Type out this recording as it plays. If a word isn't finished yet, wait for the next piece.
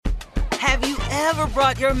Have you ever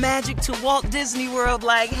brought your magic to Walt Disney World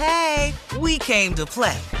like, hey, we came to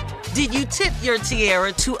play? Did you tip your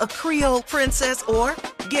tiara to a Creole princess or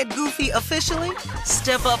get goofy officially?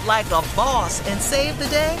 Step up like a boss and save the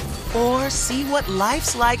day? Or see what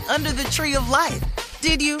life's like under the tree of life?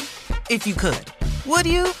 Did you? If you could. Would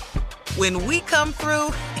you? When we come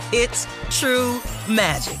through, it's true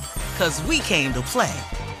magic. 'Cause we came to play.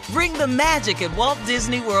 Bring the magic at Walt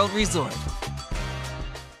Disney World Resort.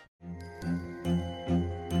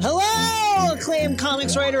 Hello, acclaimed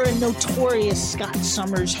comics writer and notorious Scott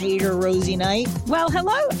Summers hater, Rosie Knight. Well,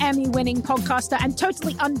 hello, Emmy-winning podcaster and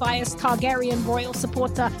totally unbiased Targaryen royal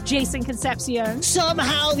supporter, Jason Concepcion.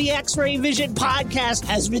 Somehow the X-Ray Vision podcast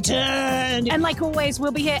has returned. And like always,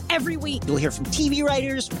 we'll be here every week. You'll hear from TV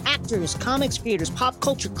writers, actors, comics creators, pop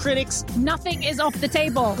culture critics. Nothing is off the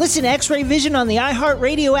table. Listen to X-Ray Vision on the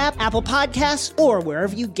iHeartRadio app, Apple Podcasts, or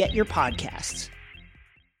wherever you get your podcasts.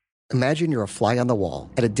 Imagine you're a fly on the wall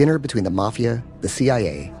at a dinner between the mafia, the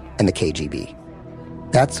CIA, and the KGB.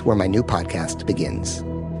 That's where my new podcast begins.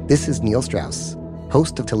 This is Neil Strauss,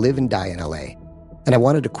 host of To Live and Die in LA, and I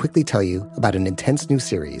wanted to quickly tell you about an intense new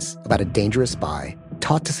series about a dangerous spy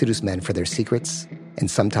taught to seduce men for their secrets and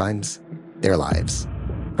sometimes their lives.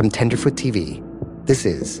 From Tenderfoot TV, this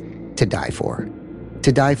is To Die For.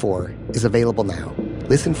 To Die For is available now.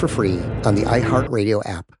 Listen for free on the iHeartRadio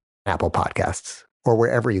app, Apple Podcasts, or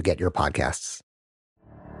wherever you get your podcasts.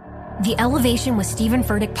 The Elevation with Stephen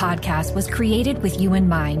Furtick podcast was created with you in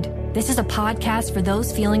mind. This is a podcast for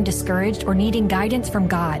those feeling discouraged or needing guidance from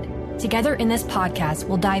God. Together in this podcast,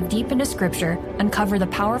 we'll dive deep into Scripture, uncover the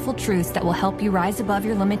powerful truths that will help you rise above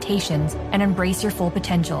your limitations and embrace your full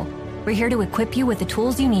potential. We're here to equip you with the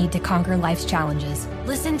tools you need to conquer life's challenges.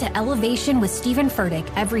 Listen to Elevation with Stephen Furtick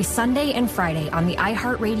every Sunday and Friday on the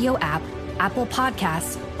iHeartRadio app, Apple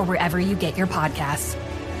Podcasts, or wherever you get your podcasts.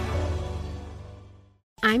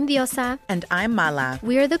 I'm Diosa. And I'm Mala.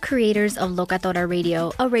 We are the creators of Locatora Radio,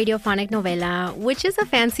 a radiophonic novela, which is a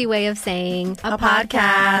fancy way of saying a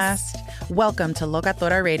podcast. Welcome to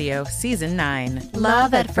Locatora Radio, Season 9.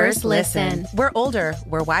 Love at first listen. We're older,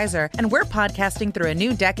 we're wiser, and we're podcasting through a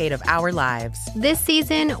new decade of our lives. This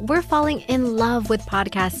season, we're falling in love with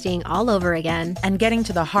podcasting all over again. And getting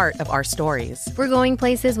to the heart of our stories. We're going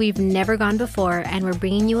places we've never gone before, and we're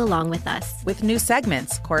bringing you along with us. With new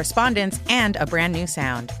segments, correspondence, and a brand new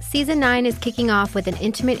sound. Season 9 is kicking off with an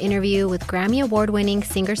intimate interview with Grammy Award-winning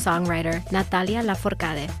singer-songwriter Natalia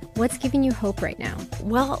Lafourcade. What's giving you hope right now?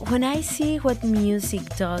 Well, when I see what music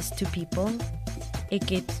does to people, it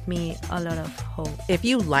gives me a lot of hope. If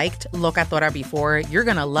you liked Locatora before, you're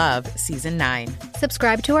going to love Season 9.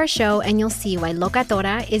 Subscribe to our show and you'll see why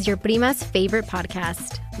Locatora is your prima's favorite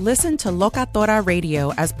podcast. Listen to Locatora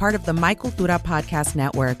Radio as part of the My Cultura Podcast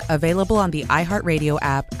Network, available on the iHeartRadio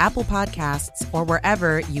app, Apple Podcasts, or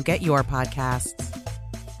wherever you get your podcasts.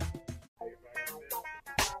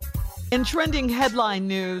 In trending headline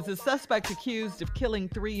news, a suspect accused of killing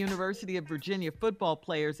 3 University of Virginia football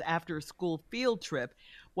players after a school field trip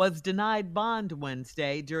was denied bond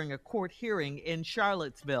Wednesday during a court hearing in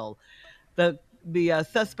Charlottesville. The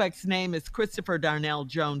suspect's name is Christopher Darnell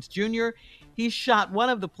Jones Jr. He shot one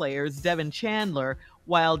of the players, Devin Chandler,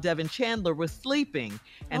 while Devin Chandler was sleeping.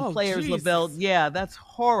 And players Jesus. Lavelle, that's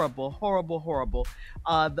horrible.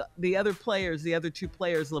 The other players, the other 2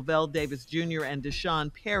 players, Lavelle Davis Jr. and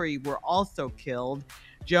Deshaun Perry, were also killed.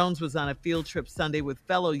 Jones was on a field trip Sunday with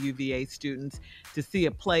fellow UVA students to see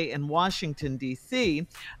a play in Washington, D.C.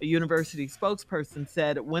 A university spokesperson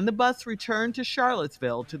said when the bus returned to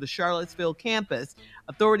the Charlottesville campus,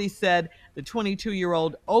 authorities said the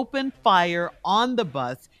 22-year-old opened fire on the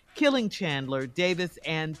bus, killing Chandler, Davis,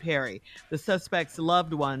 and Perry. The suspect's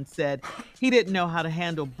loved one said he didn't know how to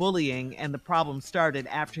handle bullying, and the problem started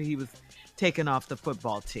after he was taken off the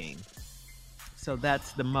football team. So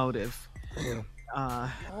that's the motive.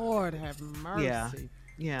 Lord have mercy.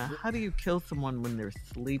 Yeah. How do you kill someone when they're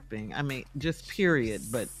sleeping? I mean, just period.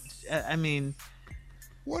 But I mean,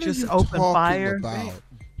 What just are you open talking fire. about?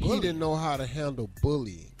 He didn't know how to handle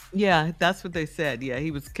bullying. Yeah, that's what they said. Yeah,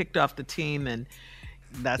 he was kicked off the team, and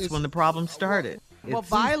that's when the problem started. Well,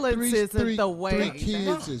 violence isn't the way. 3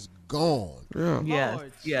 kids is gone. Yes,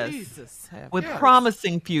 Lord yes. Jesus, have With mercy.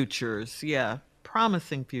 promising futures. Yeah,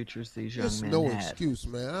 promising futures these young There's men no had. excuse,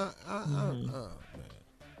 man. Man.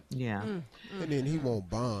 Yeah. And then he won't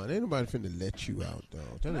bond. Ain't nobody finna let you out,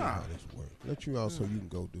 dog. That ain't how this works. Let you out so you can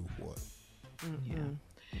go do what?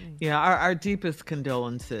 Yeah, our deepest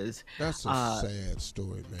condolences. That's a sad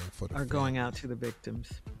story, man. For the are going out to the victims,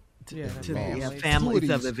 to the Two families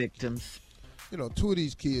of these- the victims. You know, 2 of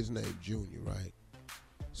these kids named Junior, right?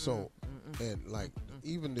 So, and like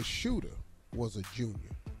even the shooter was a junior.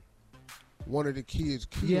 One of the kids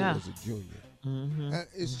killed was a junior.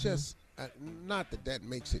 It's just not that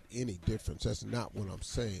makes it any difference. That's not what I'm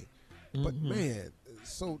saying. But man,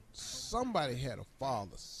 so somebody had a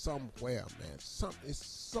father somewhere, man. It's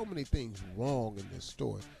so many things wrong in this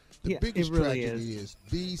story. The biggest tragedy is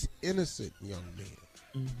these innocent young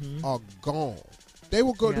men are gone. They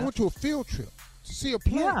were going to a field trip to see a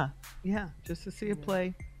play. Yeah, just to see a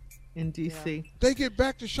play in D.C. They get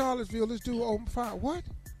back to Charlottesville. This dude opened fire. What?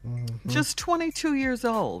 Just 22 years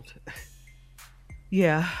old.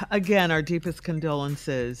 Yeah, again, our deepest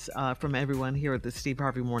condolences from everyone here at the Steve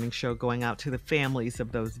Harvey Morning Show going out to the families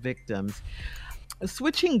of those victims.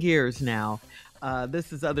 Switching gears now,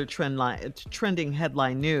 this is other trending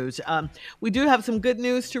headline news. We do have some good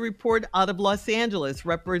news to report out of Los Angeles.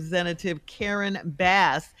 Representative Karen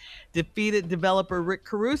Bass defeated developer Rick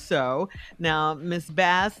Caruso. Now, Ms.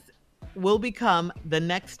 Bass will become the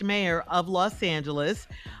next mayor of Los Angeles,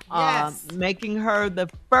 making her the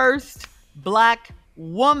first Black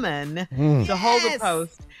woman to hold the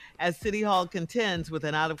post as City Hall contends with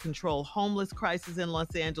an out-of-control homeless crisis in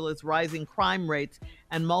Los Angeles, rising crime rates,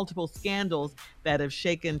 and multiple scandals that have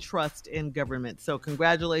shaken trust in government. So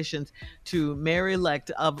congratulations to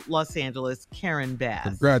Mayor-elect of Los Angeles, Karen Bass.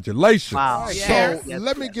 Congratulations. Wow. So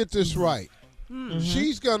let me get this right.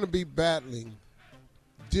 She's going to be battling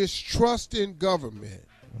distrust in government.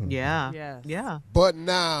 Yeah. But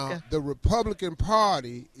now the Republican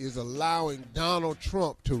Party is allowing Donald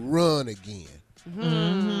Trump to run again.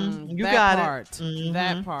 You that got part. it.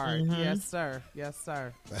 That part. Yes, sir. Yes,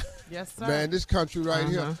 sir. Yes, sir. Man, this country right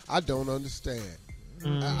here, I don't understand.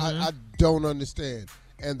 I don't understand.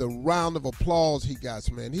 And the round of applause he got,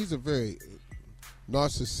 man, he's a very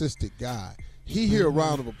narcissistic guy. He hear a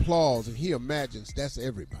round of applause and he imagines that's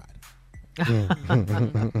everybody.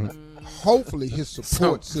 Hopefully his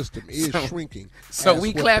support system is shrinking. So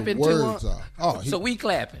we clapping too. So we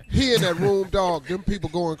clapping. He in that room, dog. Them people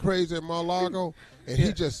going crazy at Mar-a-Lago, and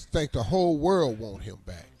he just think the whole world want him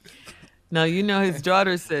back. Now, you know, his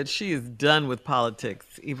daughter said she is done with politics.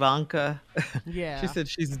 Ivanka, she said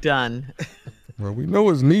she's done. Well, we know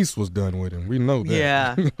his niece was done with him. We know that.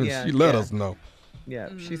 Yeah. She let us know. Yeah,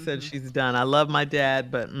 she said she's done. I love my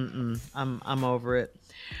dad, but I'm over it.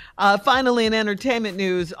 Finally, in entertainment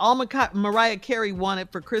news, all Mariah Carey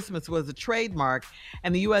wanted for Christmas was a trademark,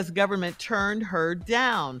 and the U.S. government turned her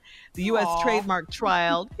down. The U.S. trademark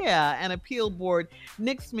trial, an appeal board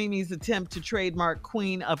nixed Mimi's attempt to trademark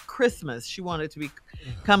Queen of Christmas. She wanted to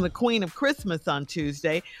become the Queen of Christmas on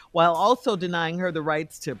Tuesday, while also denying her the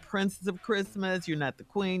rights to Princess of Christmas. You're not the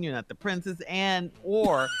Queen, you're not the Princess,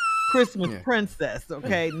 or Christmas Princess,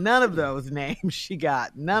 okay? None of those names she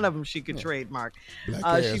got. None of them she could trademark. Black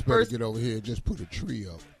ass better get over here and just put a tree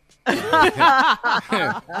up.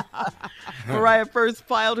 Mariah first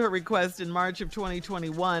filed her request in March of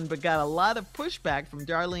 2021, but got a lot of pushback from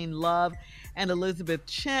Darlene Love and Elizabeth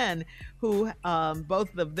Chen, who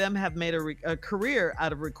both of them have made a career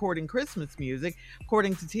out of recording Christmas music.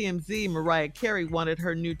 According to TMZ, Mariah Carey wanted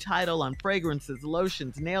her new title on fragrances,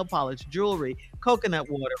 lotions, nail polish, jewelry, coconut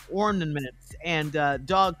water, ornaments, and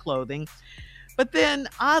dog clothing. But then,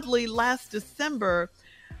 oddly, last December,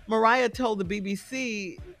 Mariah told the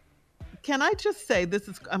BBC, "Can I just say,"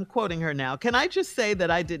 I'm quoting her now, "Can I just say that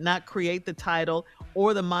I did not create the title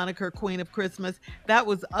or the moniker Queen of Christmas? That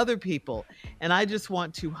was other people. And I just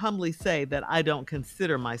want to humbly say that I don't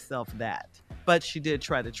consider myself that." But she did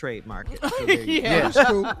try to trademark it. So That's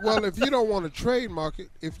cool. Well, if you don't want to trademark it,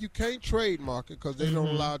 if you can't trademark it because they don't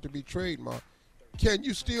allow it to be trademarked, can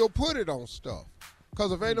you still put it on stuff?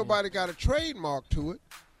 Because if ain't nobody got a trademark to it,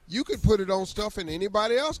 you can put it on stuff and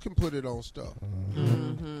anybody else can put it on stuff.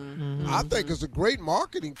 I think it's a great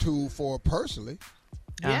marketing tool for her personally.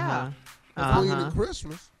 Yeah. Queen of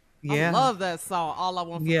Christmas. I love that song. All I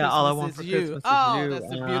want for Christmas All I Want is for you. Christmas is Oh, you. that's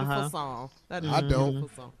a beautiful song. That is I a don't.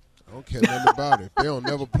 beautiful song. I don't care nothing about it. If they don't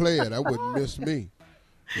never play it, I wouldn't miss me.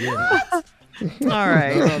 Yeah. All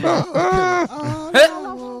right. All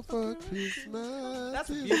I want for Christmas. That's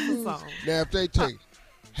a beautiful song. Now, if they take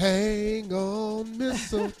 "Hang on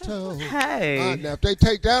Mistletoe," hey. Now if they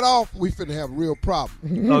take that off, we finna have a real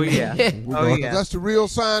problem. Oh yeah. That's the real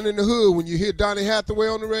sign in the hood when you hear Donny Hathaway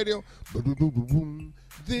on the radio.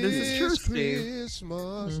 This is true,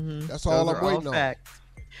 Christmas. Steve. That's all Those I'm are waiting on. facts.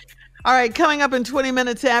 All right, coming up in 20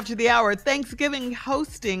 minutes after the hour, Thanksgiving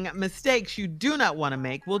hosting mistakes you do not want to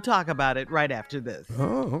make. We'll talk about it right after this.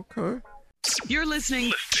 Oh, okay. You're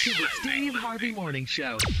listening to the Steve Harvey Morning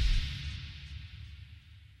Show.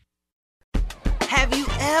 Have you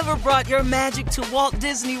Ever brought your magic to Walt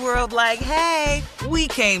Disney World like, hey, we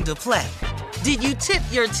came to play? Did you tip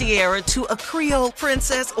your tiara to a Creole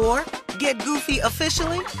princess or get goofy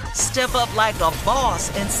officially? Step up like a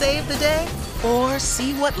boss and save the day? Or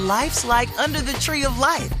see what life's like under the tree of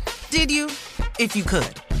life? Did you? If you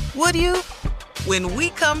could. Would you? When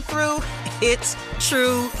we come through, it's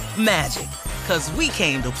true magic. 'Cause we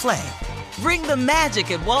came to play. Bring the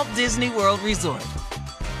magic at Walt Disney World Resort.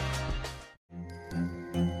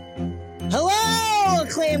 Hello,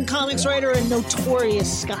 acclaimed comics writer and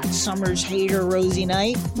notorious Scott Summers hater, Rosie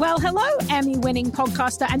Knight. Well, hello, Emmy-winning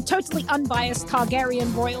podcaster and totally unbiased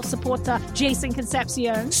Targaryen royal supporter, Jason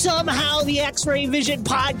Concepcion. Somehow the X-Ray Vision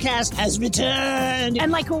podcast has returned.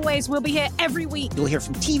 And like always, we'll be here every week. You'll hear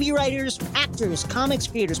from TV writers, actors, comics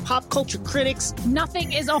creators, pop culture critics.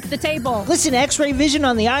 Nothing is off the table. Listen to X-Ray Vision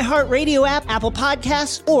on the iHeartRadio app, Apple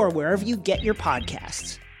Podcasts, or wherever you get your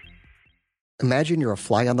podcasts. Imagine you're a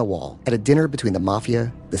fly on the wall at a dinner between the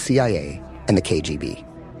Mafia, the CIA, and the KGB.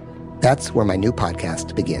 That's where my new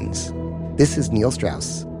podcast begins. This is Neil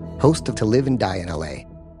Strauss, host of To Live and Die in LA,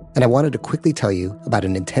 and I wanted to quickly tell you about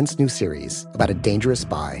an intense new series about a dangerous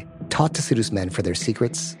spy taught to seduce men for their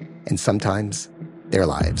secrets and sometimes their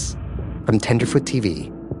lives. From Tenderfoot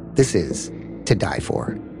TV, this is To Die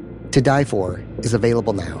For. To Die For is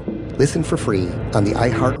available now. Listen for free on the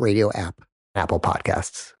iHeartRadio app, Apple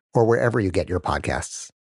Podcasts, or wherever you get your podcasts.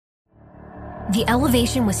 The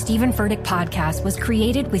Elevation with Stephen Furtick podcast was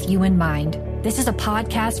created with you in mind. This is a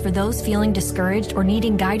podcast for those feeling discouraged or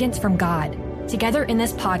needing guidance from God. Together in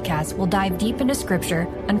this podcast, we'll dive deep into Scripture,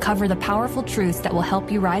 uncover the powerful truths that will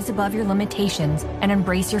help you rise above your limitations and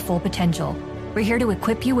embrace your full potential. We're here to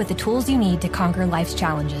equip you with the tools you need to conquer life's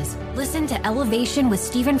challenges. Listen to Elevation with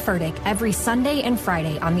Stephen Furtick every Sunday and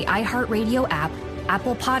Friday on the iHeartRadio app,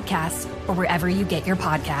 Apple Podcasts, or wherever you get your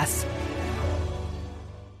podcasts.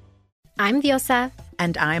 I'm Diosa.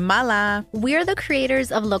 And I'm Mala. We're the creators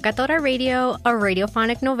of Locatora Radio, a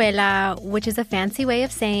radiophonic novela, which is a fancy way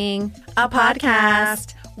of saying a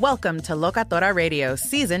podcast. Welcome to Locatora Radio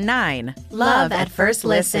Season 9, Love at First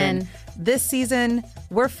Listen. This season,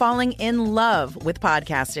 we're falling in love with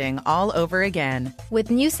podcasting all over again.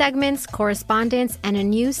 With new segments, correspondence, and a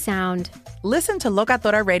new sound. Listen to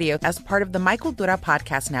Locatora Radio as part of the My Cultura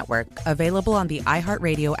Podcast Network. Available on the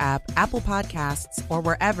iHeartRadio app, Apple Podcasts, or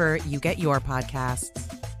wherever you get your podcasts.